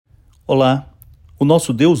Olá, o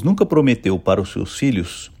nosso Deus nunca prometeu para os seus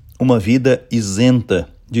filhos uma vida isenta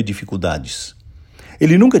de dificuldades.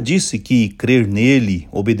 Ele nunca disse que crer nele,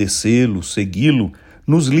 obedecê-lo, segui-lo,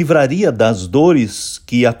 nos livraria das dores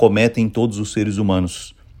que acometem todos os seres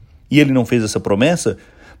humanos. E ele não fez essa promessa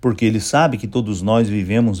porque ele sabe que todos nós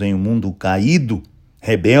vivemos em um mundo caído,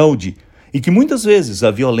 rebelde, e que muitas vezes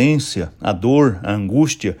a violência, a dor, a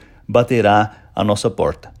angústia baterá à nossa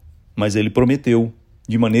porta. Mas ele prometeu,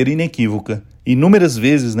 de maneira inequívoca, inúmeras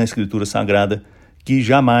vezes na Escritura Sagrada, que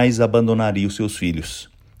jamais abandonaria os seus filhos.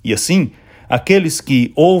 E assim, aqueles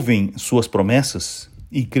que ouvem suas promessas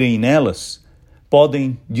e creem nelas,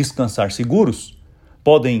 podem descansar seguros,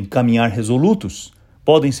 podem caminhar resolutos,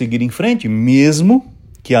 podem seguir em frente, mesmo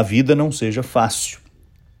que a vida não seja fácil.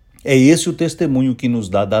 É esse o testemunho que nos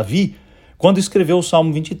dá Davi, quando escreveu o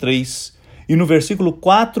Salmo 23, e no versículo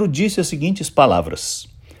 4 disse as seguintes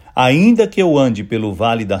palavras: Ainda que eu ande pelo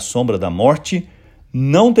vale da sombra da morte,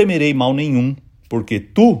 não temerei mal nenhum, porque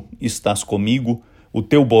tu estás comigo, o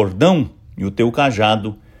teu bordão e o teu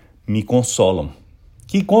cajado me consolam.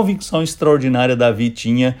 Que convicção extraordinária Davi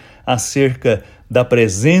tinha acerca da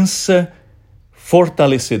presença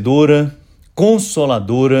fortalecedora,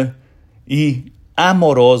 consoladora e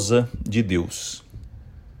amorosa de Deus.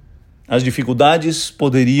 As dificuldades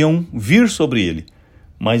poderiam vir sobre ele,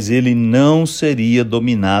 mas ele não seria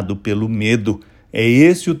dominado pelo medo. É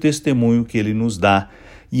esse o testemunho que ele nos dá,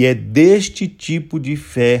 e é deste tipo de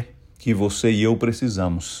fé que você e eu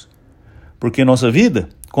precisamos. Porque nossa vida,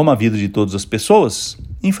 como a vida de todas as pessoas,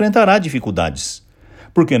 enfrentará dificuldades.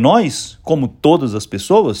 Porque nós, como todas as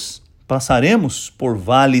pessoas, passaremos por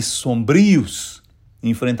vales sombrios,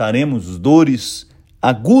 enfrentaremos dores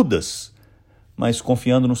agudas, mas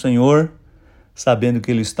confiando no Senhor, sabendo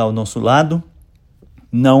que Ele está ao nosso lado,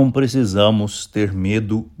 não precisamos ter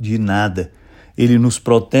medo de nada. Ele nos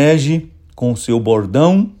protege com o seu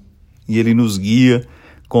bordão e Ele nos guia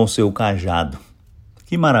com o seu cajado.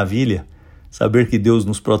 Que maravilha saber que Deus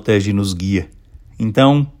nos protege e nos guia.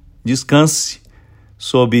 Então, descanse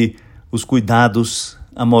sob os cuidados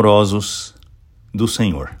amorosos do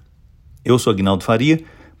Senhor. Eu sou Aguinaldo Faria,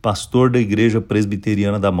 pastor da Igreja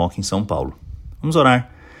Presbiteriana da Moca em São Paulo. Vamos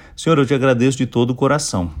orar. Senhor, eu te agradeço de todo o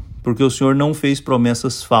coração, porque o Senhor não fez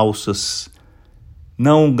promessas falsas,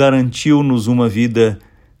 não garantiu-nos uma vida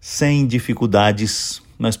sem dificuldades,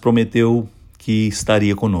 mas prometeu que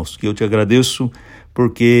estaria conosco. E eu te agradeço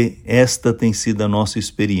porque esta tem sido a nossa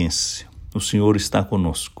experiência. O Senhor está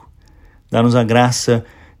conosco. Dá-nos a graça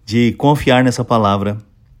de confiar nessa palavra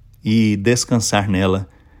e descansar nela,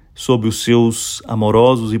 sob os seus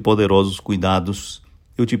amorosos e poderosos cuidados.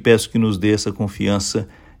 Eu te peço que nos dê essa confiança,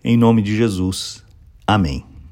 em nome de Jesus. Amém.